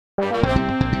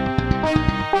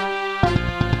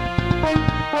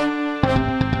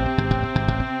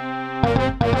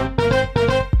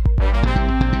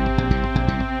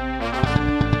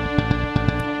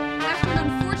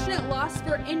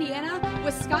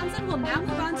Wisconsin will now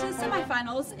move on to the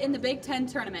semifinals in the Big Ten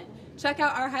tournament. Check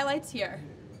out our highlights here.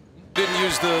 Didn't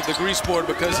use the grease board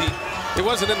because it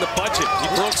wasn't in the budget.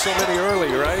 He broke so many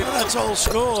early, right? Well, that's old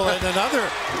school. And another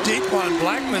deep one.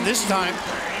 Blackman this time.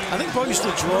 I think Bo used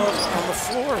to draw on the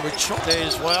floor with Chalk Day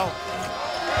as well.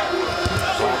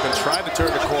 Blackman tried to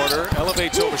turn the corner,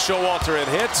 elevates over Showalter and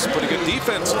hits. Pretty good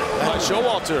defense by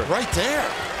Showalter. Right there.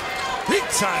 Big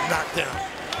time knockdown.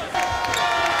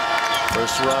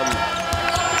 First run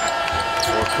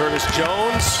for Curtis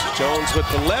Jones. Jones with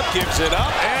the left gives it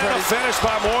up. And a finish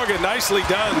by Morgan. Nicely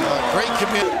done. Great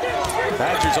commit.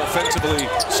 Badgers offensively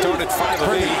started 5 of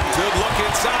 8. Good look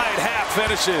inside. Half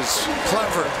finishes.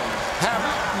 Clever. Half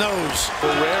knows.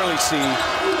 We'll rarely see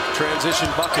transition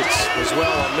buckets as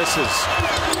well on misses.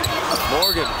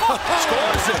 Morgan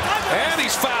scores it. And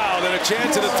he's fouled. And a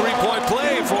chance at a three-point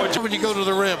play for when you go to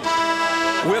the rim.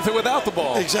 With or without the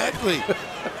ball. Exactly.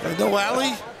 No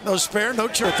alley, no spare, no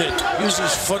trick.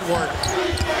 Uses footwork.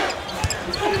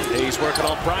 He's working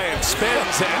on Bryant.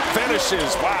 Spins and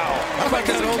finishes. Wow. How about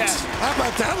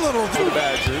that little for the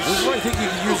Badgers? This is where I think he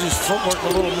can use his footwork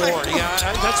a little more. Yeah,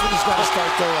 that's what he's got to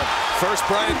start doing. First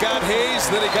Bryant got Hayes,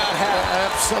 then he got Happ.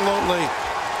 Absolutely.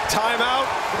 Timeout,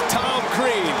 Tom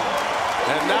Crean.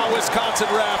 And now Wisconsin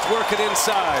Raft working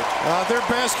inside. Their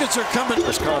baskets are coming.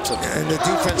 Wisconsin. And the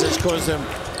defense has caused them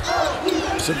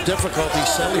some difficulty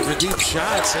settling for deep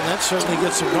shots, and that certainly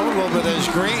gets them going a little bit as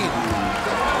Green.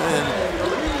 And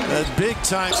that big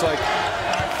time. It's like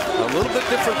a little bit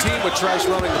different team with Trice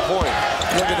running the point.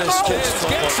 Look at this. Gets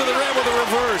to the rim with a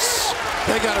reverse.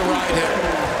 They got a ride here.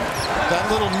 That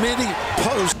little midi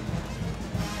post.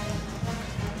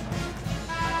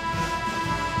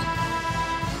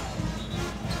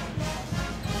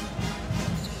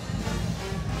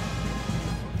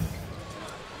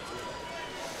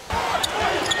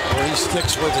 He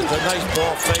sticks with it. A nice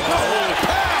ball fake. Oh,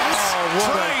 pass!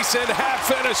 Trice and Happ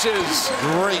finishes.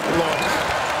 Great look.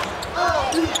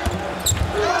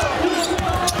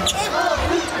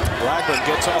 Blackman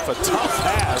gets off a tough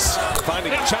pass,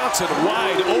 finding Johnson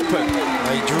wide open.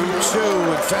 He drew two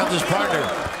and found his partner.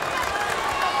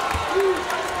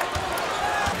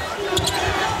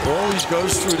 Always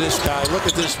goes through this guy. Look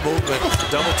at this movement.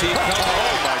 Double team.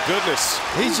 Oh my goodness.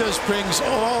 He just brings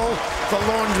all the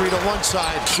laundry to one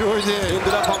side. Sure did.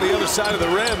 Ended up on the other side of the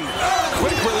rim.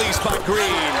 Quick release by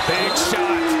Green. Big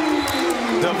shot.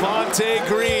 Devontae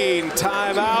Green.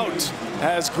 Timeout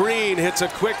as Green hits a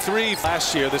quick three.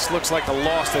 Last year, this looks like a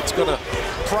loss that's going to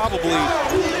probably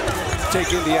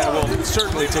take Indiana, well,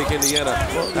 certainly take Indiana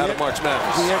out of March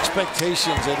Madness. The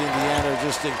expectations at Indiana are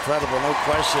just incredible, no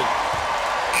question.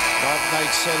 Not night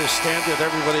set a standard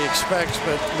everybody expects,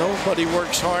 but nobody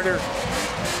works harder.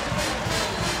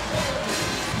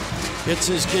 Gets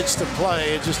his kids to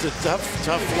play. It's just a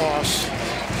tough loss.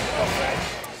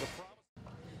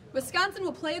 Wisconsin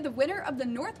will play the winner of the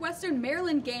Northwestern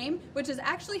Maryland game, which is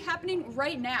actually happening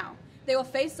right now. They will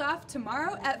face off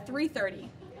tomorrow at 3:30.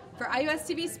 For IUS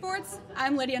TV Sports,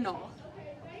 I'm Lydia Knoll.